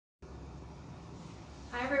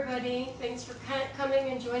everybody. Thanks for coming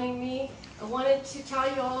and joining me. I wanted to tell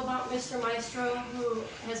you all about Mr. Maestro, who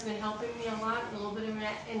has been helping me a lot, a little bit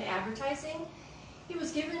in advertising. He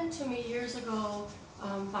was given to me years ago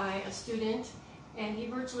by a student, and he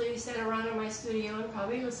virtually sat around in my studio and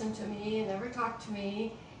probably listened to me and never talked to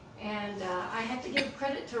me. And I have to give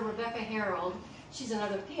credit to Rebecca Harold. She's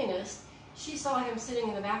another pianist. She saw him sitting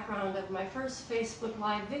in the background of my first Facebook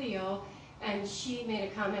Live video, and she made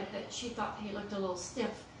a comment that she thought he looked a little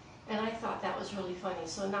stiff, and I thought that was really funny.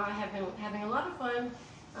 So now I have been having a lot of fun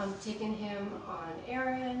taking him on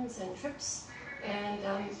errands and trips, and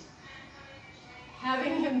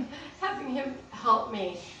having him help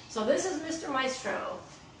me. So this is Mr. Maestro.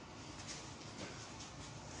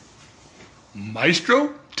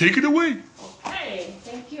 Maestro, take it away. Okay,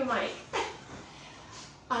 thank you, Mike.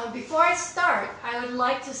 Before I start, I would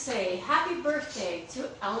like to say happy birthday to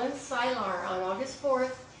Ellen Sylar on August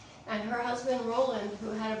 4th, and her husband Roland,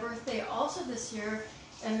 who had a birthday also this year,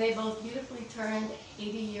 and they both beautifully turned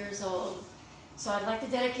 80 years old. So I'd like to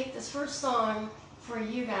dedicate this first song for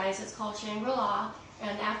you guys. It's called Shangri-La,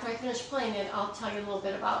 and after I finish playing it, I'll tell you a little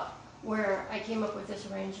bit about where I came up with this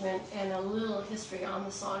arrangement and a little history on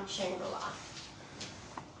the song Shangri-La.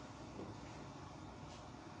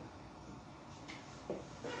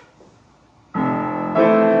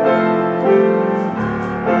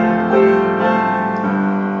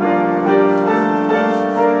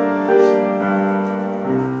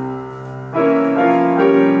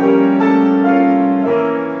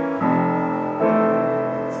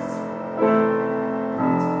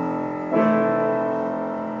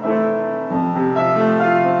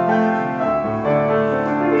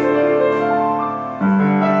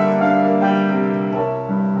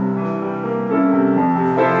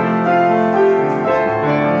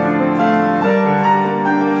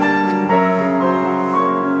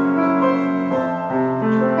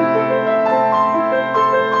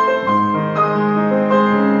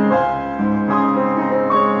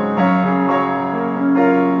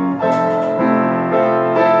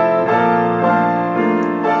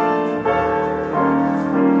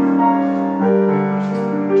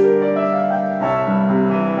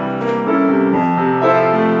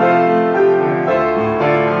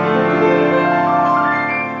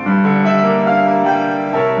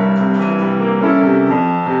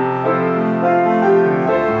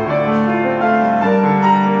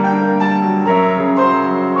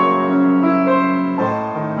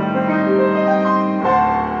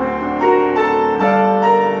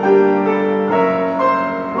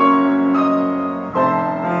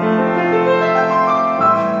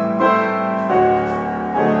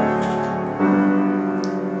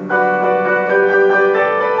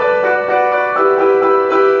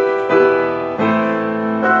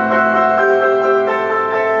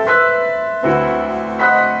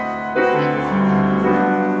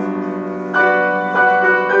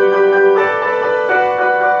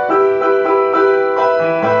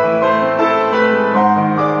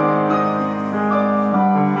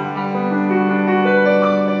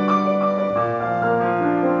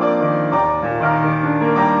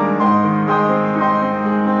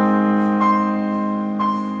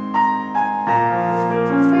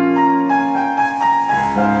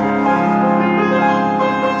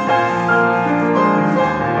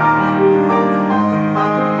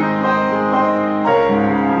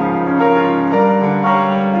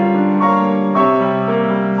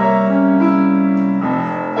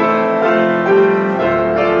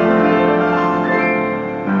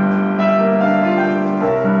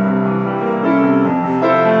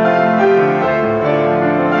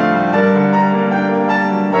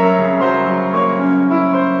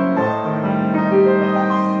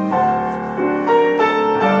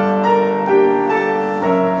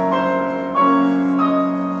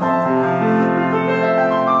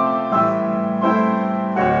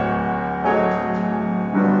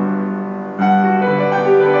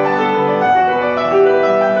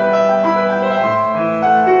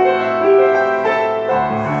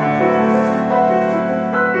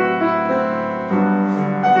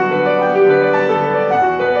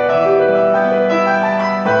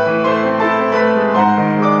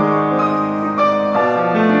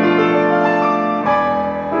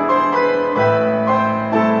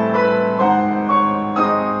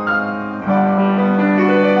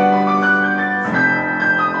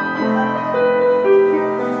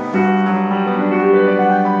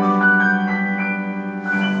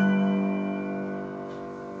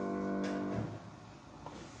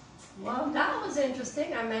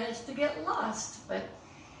 Interesting. I managed to get lost, but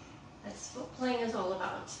that's what playing is all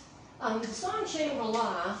about. The song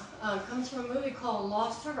Shangri-La comes from a movie called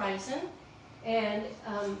Lost Horizon, And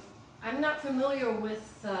I'm not familiar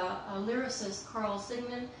with lyricist Carl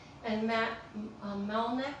Sigmund and Matt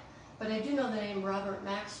Melnick, but I do know the name Robert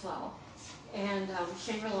Maxwell. And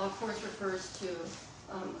Shangri-La, of course, refers to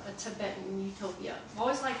a Tibetan utopia. I've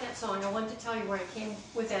always liked that song. I wanted to tell you where I came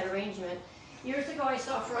with that arrangement. Years ago, I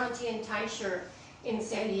saw Ferranti and Teicher in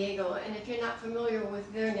San Diego, and if you're not familiar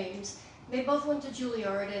with their names, they both went to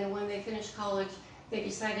Juilliard, and when they finished college, they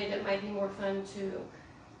decided it might be more fun to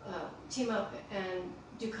team up and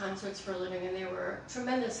do concerts for a living, and they were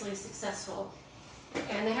tremendously successful.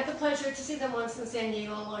 And I had the pleasure to see them once in San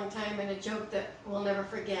Diego a long time, and a joke that we'll never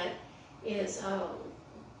forget is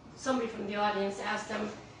somebody from the audience asked them,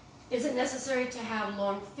 is it necessary to have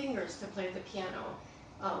long fingers to play the piano?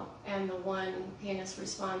 And the one pianist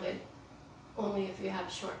responded, only if you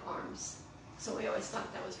have short arms. So we always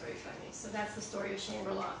thought that was very funny. So that's the story of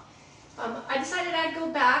Shangri-La. I decided I'd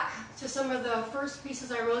go back to some of the first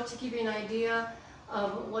pieces I wrote to give you an idea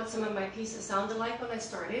of what some of my pieces sounded like when I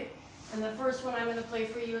started. And the first one I'm going to play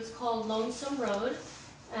for you is called Lonesome Road.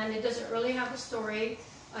 And it doesn't really have a story.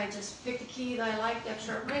 I just picked a key that I liked, F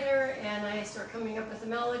sharp minor, and I start coming up with a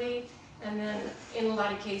melody. And then in a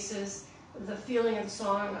lot of cases, the feeling of the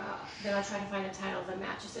song, then I try to find a title that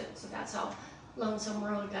matches it. So that's how Lonesome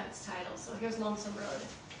Road got its title. So here's Lonesome Road.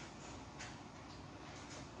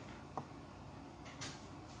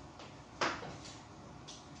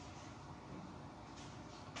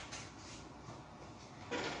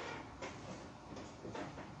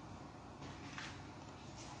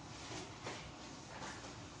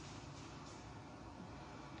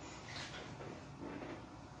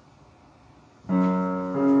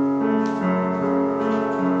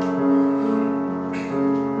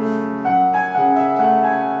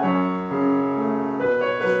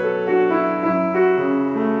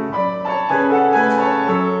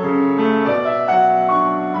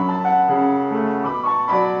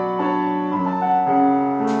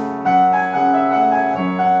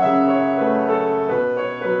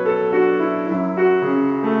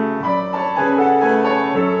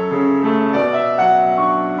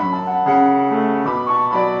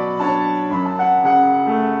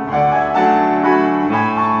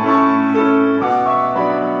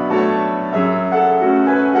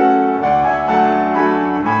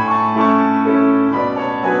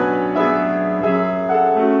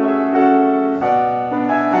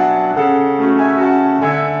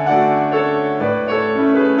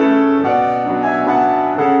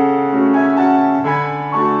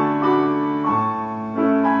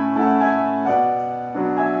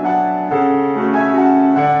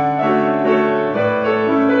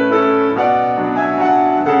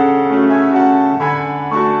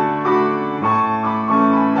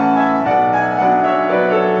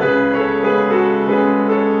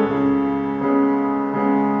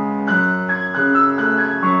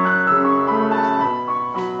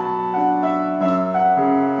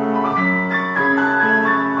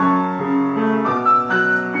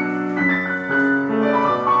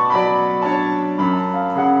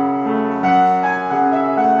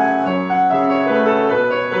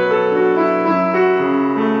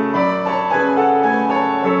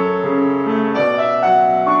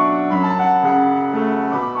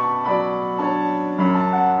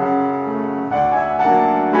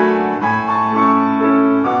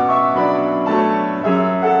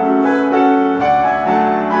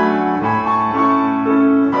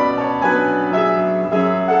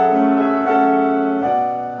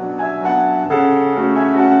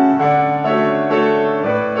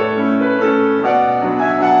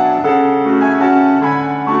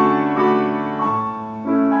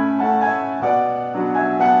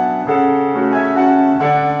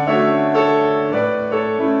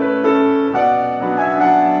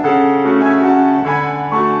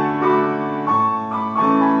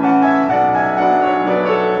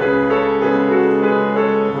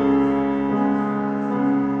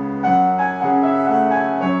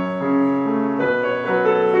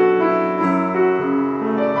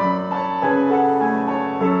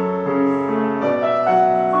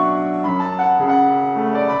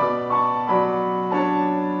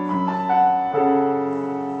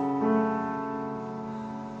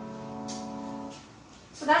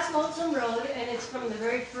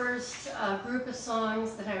 Group of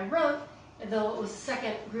songs that I wrote, though it was the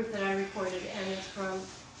second group that I recorded, and it's from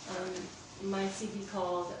my CD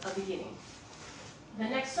called A Beginning. The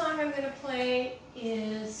next song I'm going to play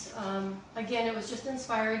is, again, it was just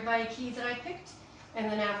inspired by a key that I picked,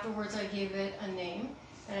 and then afterwards I gave it a name,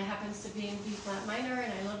 and it happens to be in B flat minor,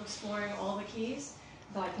 and I love exploring all the keys,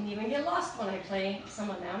 though I can even get lost when I play some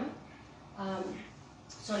of them.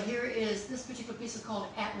 So here is, this particular piece is called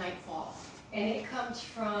At Nightfall. and it comes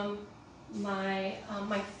from my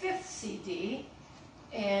my 5th CD.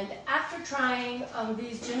 And after trying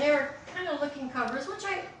these generic kind of looking covers, which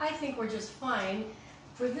I think were just fine,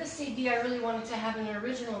 for this CD I really wanted to have an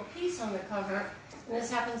original piece on the cover. And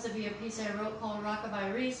this happens to be a piece I wrote called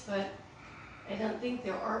Rockabye Reese, but I don't think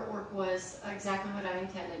the artwork was exactly what I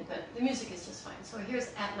intended, but the music is just fine. So here's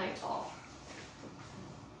At Nightfall.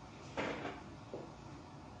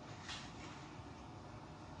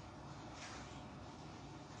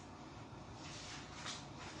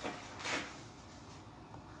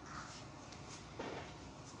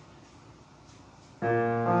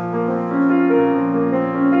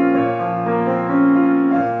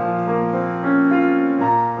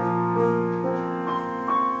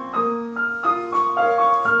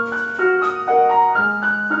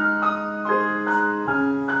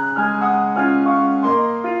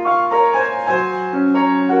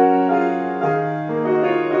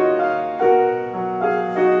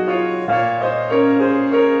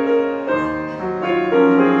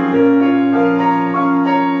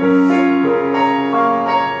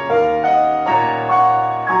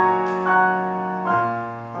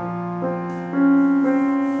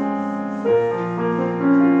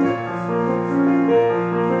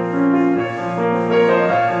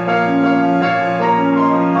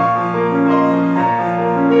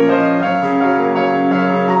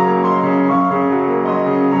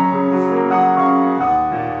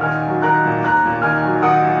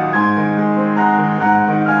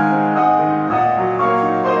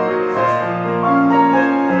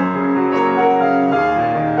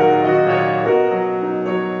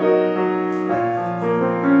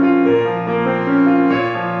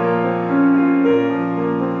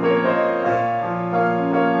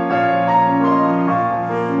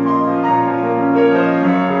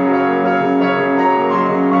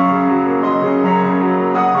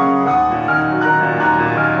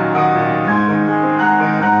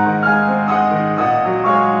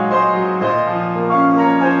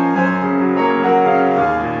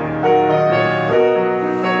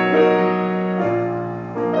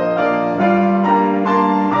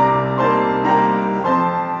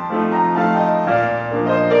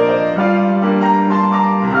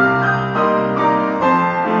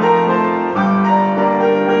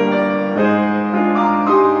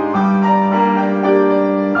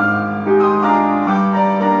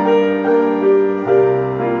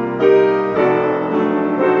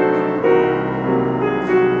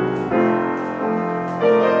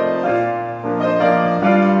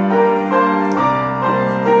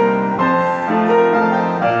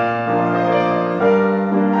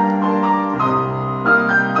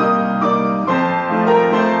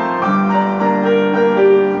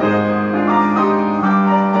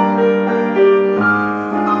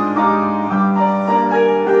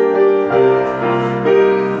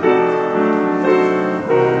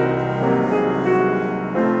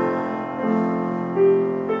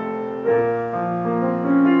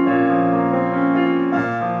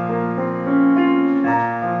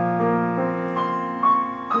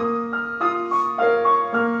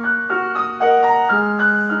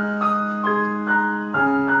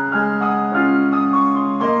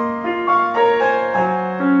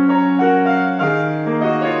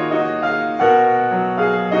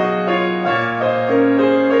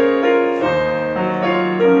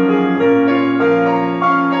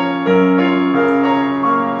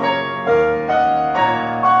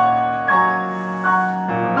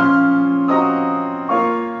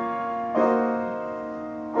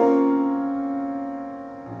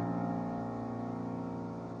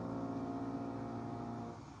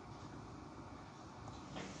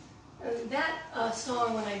 That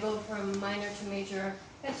song, when I go from minor to major,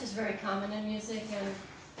 that's just very common in music, and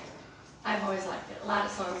I've always liked it. A lot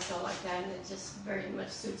of songs go like that, and it just very much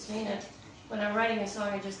suits me. And when I'm writing a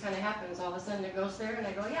song, it just kind of happens. All of a sudden it goes there, and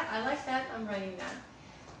I go, yeah, I like that, I'm writing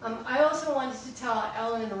that. I also wanted to tell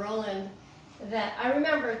Ellen and Roland that I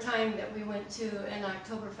remember a time that we went to an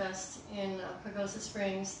Oktoberfest in Pagosa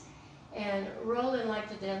Springs, and Roland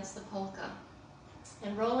liked to dance the polka.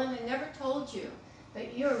 And Roland, I never told you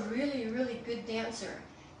that you're a really, really good dancer,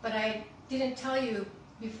 but I didn't tell you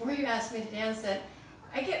before you asked me to dance that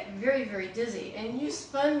I get very, very dizzy, and you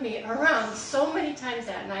spun me around so many times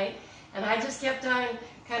that night, and I just kept on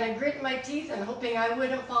kind of gritting my teeth and hoping I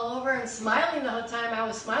wouldn't fall over and smiling the whole time. I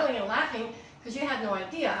was smiling and laughing because you had no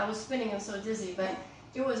idea. I was spinning and so dizzy, but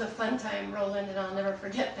it was a fun time, Roland, and I'll never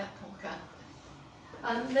forget that polka.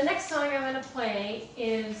 The next song I'm going to play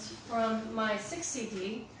is from my 6th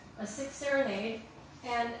CD, a 6th Serenade,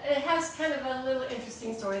 and it has kind of a little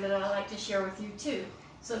interesting story that I'd like to share with you too.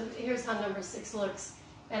 So here's how number 6 looks.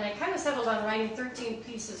 And I kind of settled on writing 13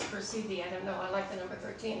 pieces per CD. I don't know, I like the number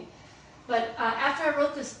 13. But after I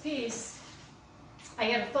wrote this piece, I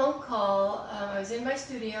got a phone call. I was in my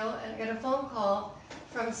studio and I got a phone call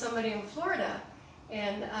from somebody in Florida.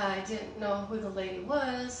 And I didn't know who the lady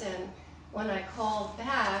was. And when I called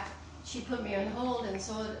back, she put me on hold and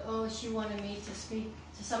so, she wanted me to speak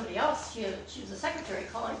to somebody else. She was a secretary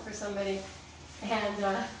calling for somebody.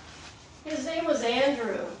 And his name was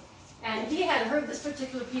Andrew. And he had heard this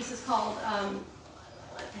particular piece. It's called,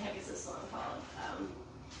 what the heck is this song called?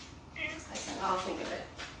 I'll think of it.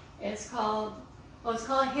 It's called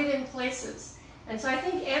Hidden Places. And so I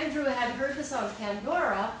think Andrew had heard this on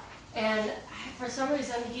Pandora, and for some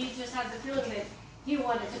reason he just had the feeling that he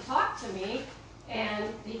wanted to talk to me, and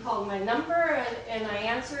he called my number, and I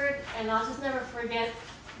answered, and I'll just never forget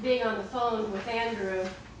being on the phone with Andrew.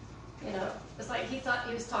 You know, it's like he thought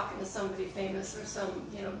he was talking to somebody famous or some,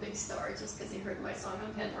 big star just because he heard my song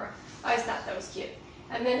on Pandora. I always thought that was cute.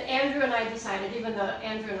 And then Andrew and I decided, even though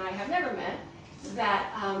Andrew and I have never met,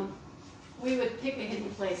 that we would pick a hidden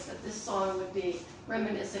place, that this song would be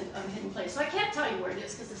reminiscent of a hidden place. So I can't tell you where it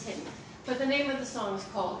is because it's hidden. But the name of the song is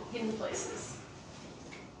called Hidden Places.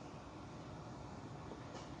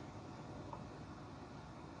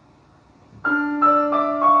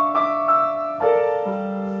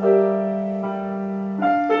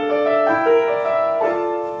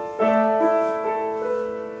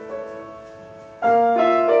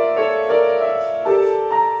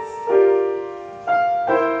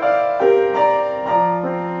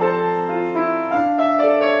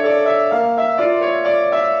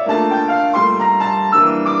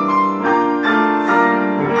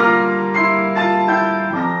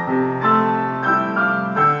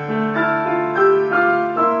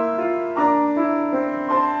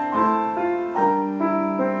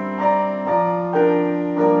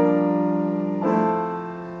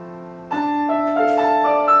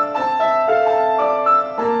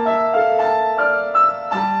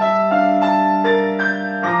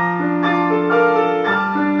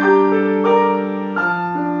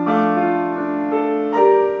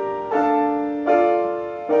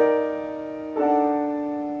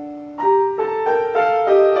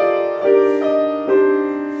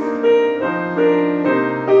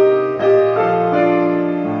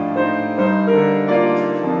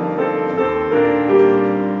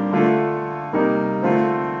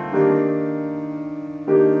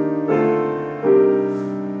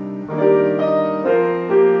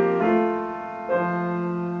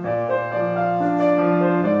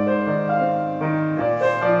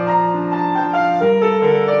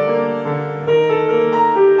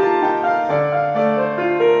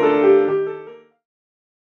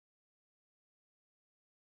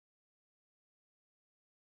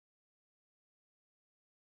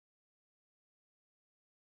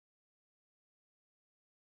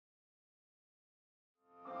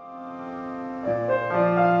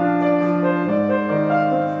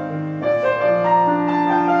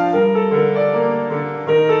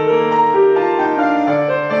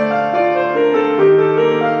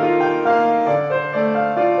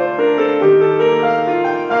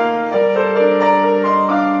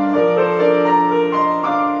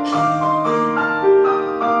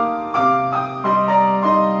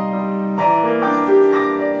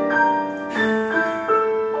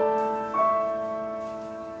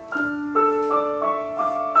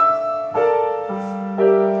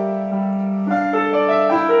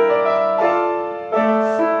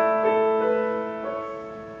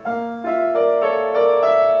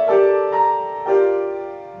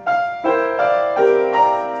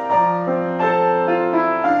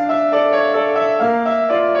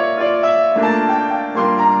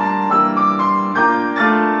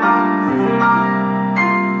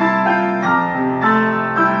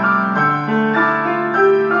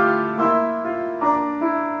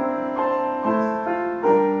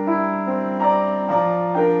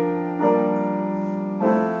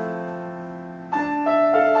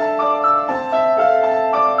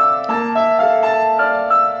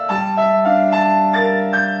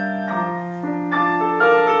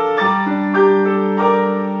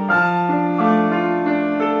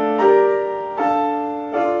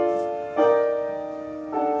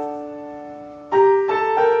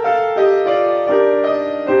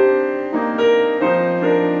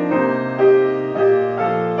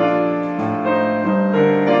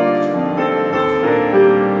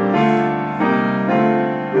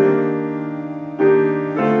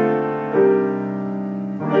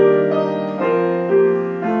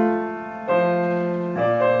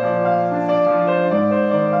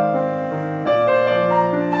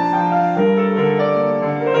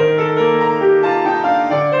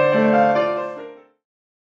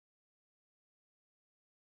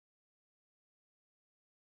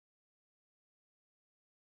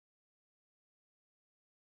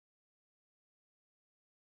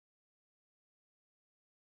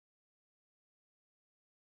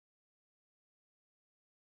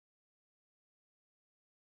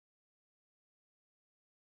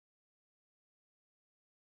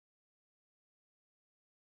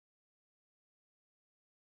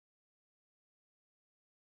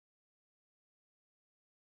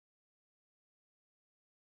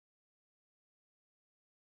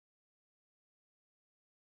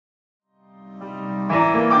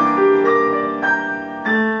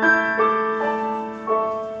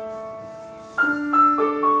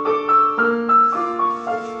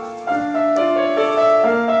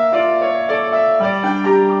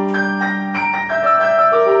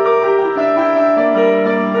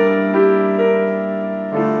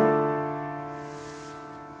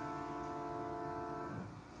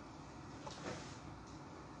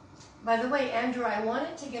 By the way, Andrew, I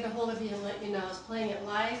wanted to get a hold of you and let you know I was playing it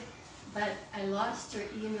live, but I lost your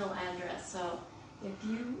email address. So if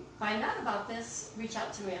you find out about this, reach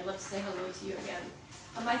out to me. I'd love to say hello to you again.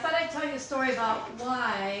 I thought I'd tell you a story about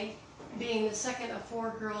why, being the second of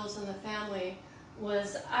 4 girls in the family,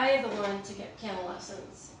 was I the one to get piano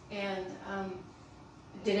lessons. And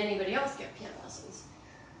did anybody else get piano lessons?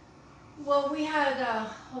 Well, we had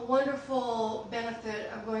a wonderful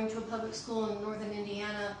benefit of going to a public school in northern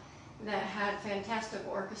Indiana that had fantastic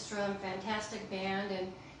orchestra and fantastic band,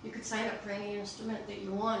 and you could sign up for any instrument that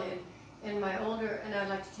you wanted. And I'd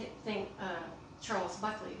like to thank Charles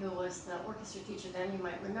Buckley, who was the orchestra teacher then. You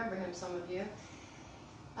might remember him, some of you.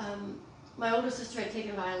 My older sister had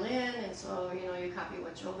taken violin, and so, you copy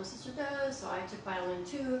what your older sister does, so I took violin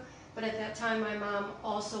too. But at that time, my mom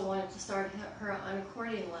also wanted to start her on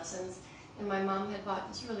accordion lessons, and my mom had bought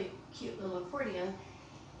this really cute little accordion.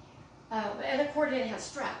 An accordion has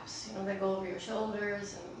straps, that go over your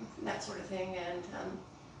shoulders and that sort of thing. And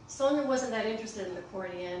Sonia wasn't that interested in the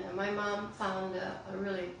accordion, and my mom found a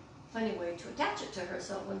really funny way to attach it to her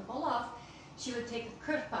so it wouldn't fall off. She would take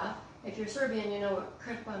a krpa. If you're Serbian, you know what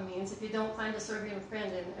krpa means. If you don't, find a Serbian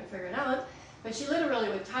friend and figure it out. But she literally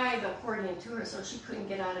would tie the accordion to her so she couldn't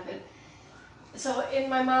get out of it. So in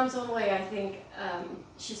my mom's own way, I think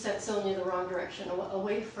she sent Sonia the wrong direction,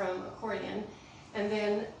 away from accordion. And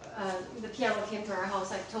then the piano came to our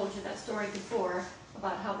house. I've told you that story before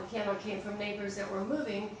about how the piano came from neighbors that were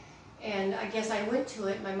moving. And I guess I went to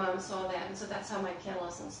it, my mom saw that, and so that's how my piano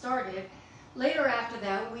lesson started. Later after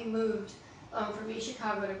that, we moved from East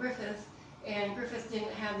Chicago to Griffith, and Griffith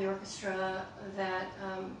didn't have the orchestra that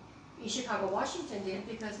East Chicago, Washington did,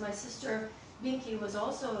 because my sister Binky was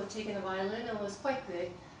also taking the violin and was quite good,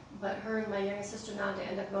 but her and my younger sister Nanda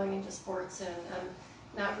ended up going into sports and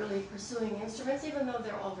not really pursuing instruments, even though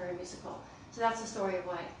they're all very musical. So that's the story of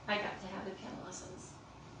why I got to have the piano lessons.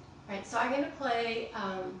 All right, so I'm going to play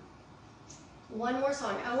one more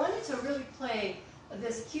song. I wanted to really play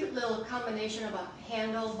this cute little combination of a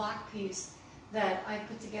Handel Bach piece that I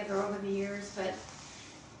put together over the years, but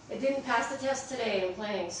it didn't pass the test today in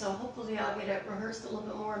playing, so hopefully I'll get it rehearsed a little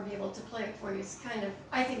bit more and be able to play it for you. It's kind of,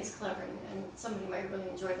 I think it's clever, and somebody might really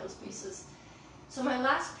enjoy those pieces. So my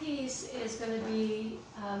last piece is going to be,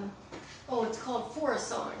 it's called For a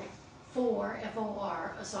Song. For,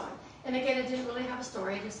 F-O-R, a song. And again, it didn't really have a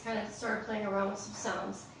story. I just kind of started playing around with some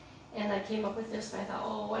sounds. And I came up with this, and I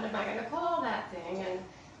thought, what am I going to call that thing? And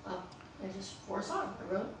I just, For a Song.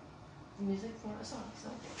 I wrote the music for a song. So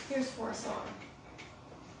here's For a Song,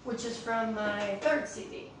 which is from my 3rd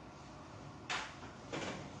CD.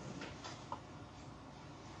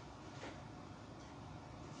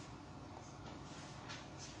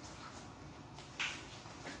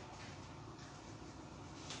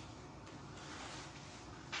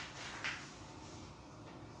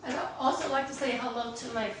 Also like to say hello to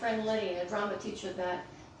my friend Letty, a drama teacher that,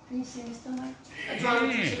 can you see me still, Mike? A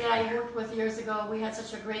drama teacher that I worked with years ago. We had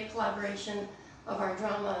such a great collaboration of our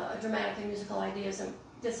dramatic and musical ideas, and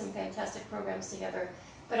did some fantastic programs together.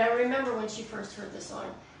 But I remember when she first heard the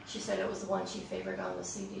song, she said it was the one she favored on the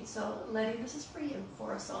CD. So Letty, this is for you,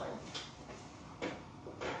 For a Song.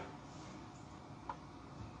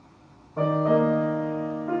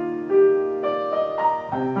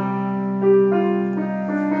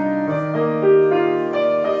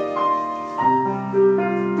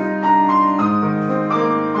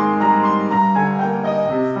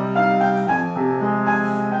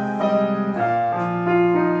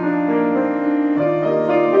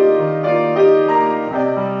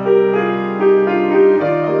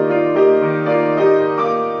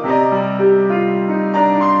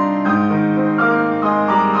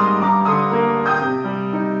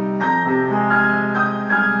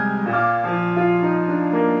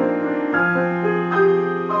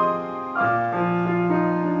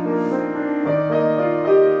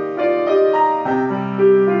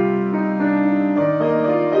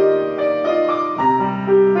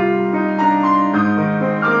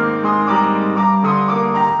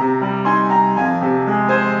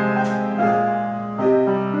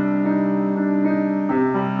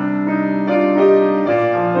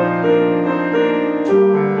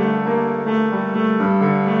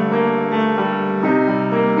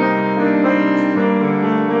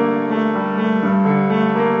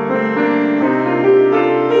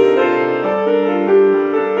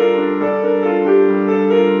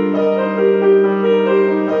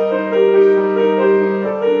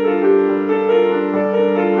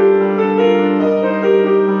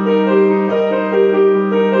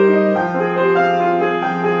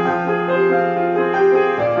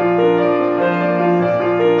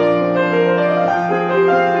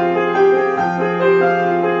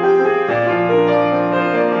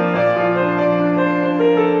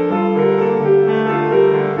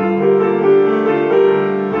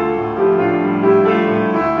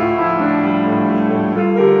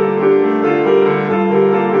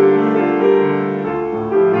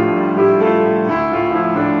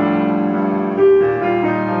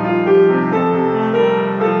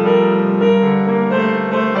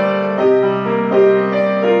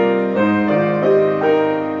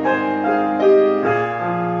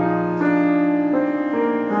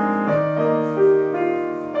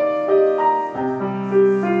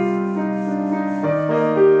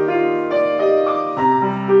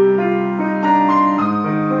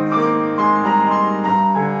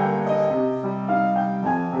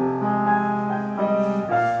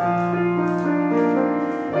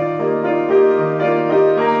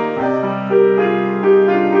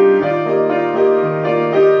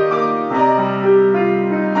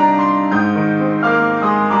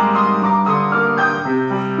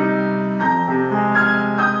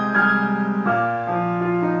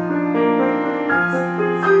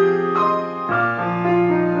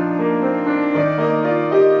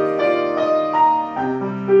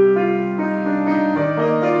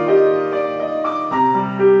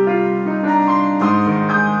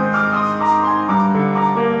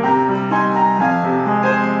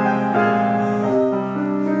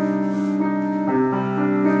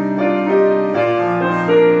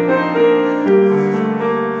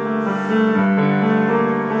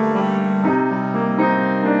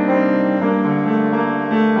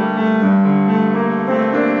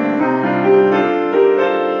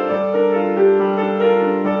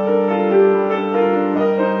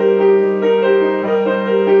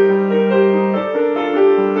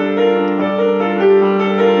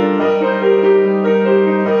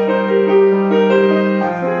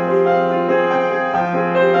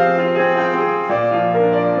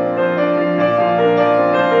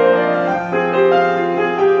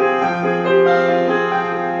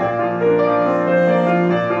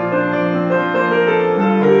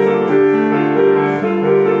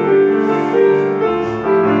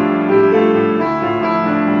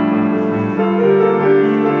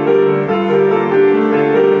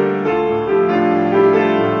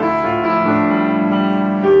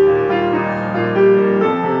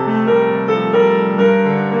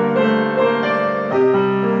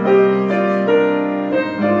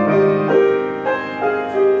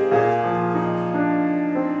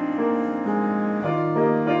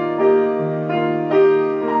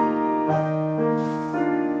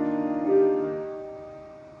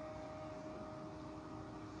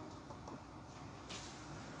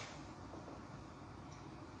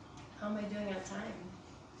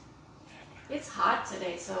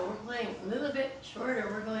 so we're playing a little bit shorter.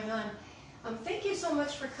 We're going on. Thank you so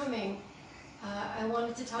much for coming. I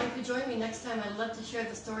wanted to tell you to join me next time. I'd love to share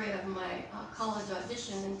the story of my college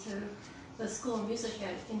audition into the School of Music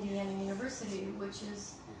at Indiana University, which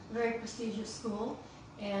is a very prestigious school.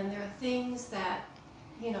 And there are things that,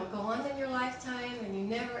 you know, go on in your lifetime and you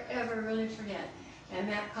never ever really forget. And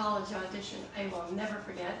that college audition, I will never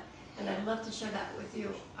forget. And I'd love to share that with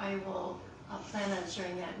you. I will plan on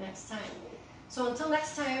sharing that next time. So until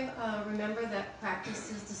next time, remember that practice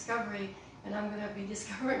is discovery, and I'm going to be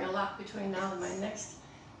discovering a lot between now and my next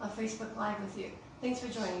Facebook Live with you. Thanks for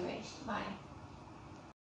joining me. Bye.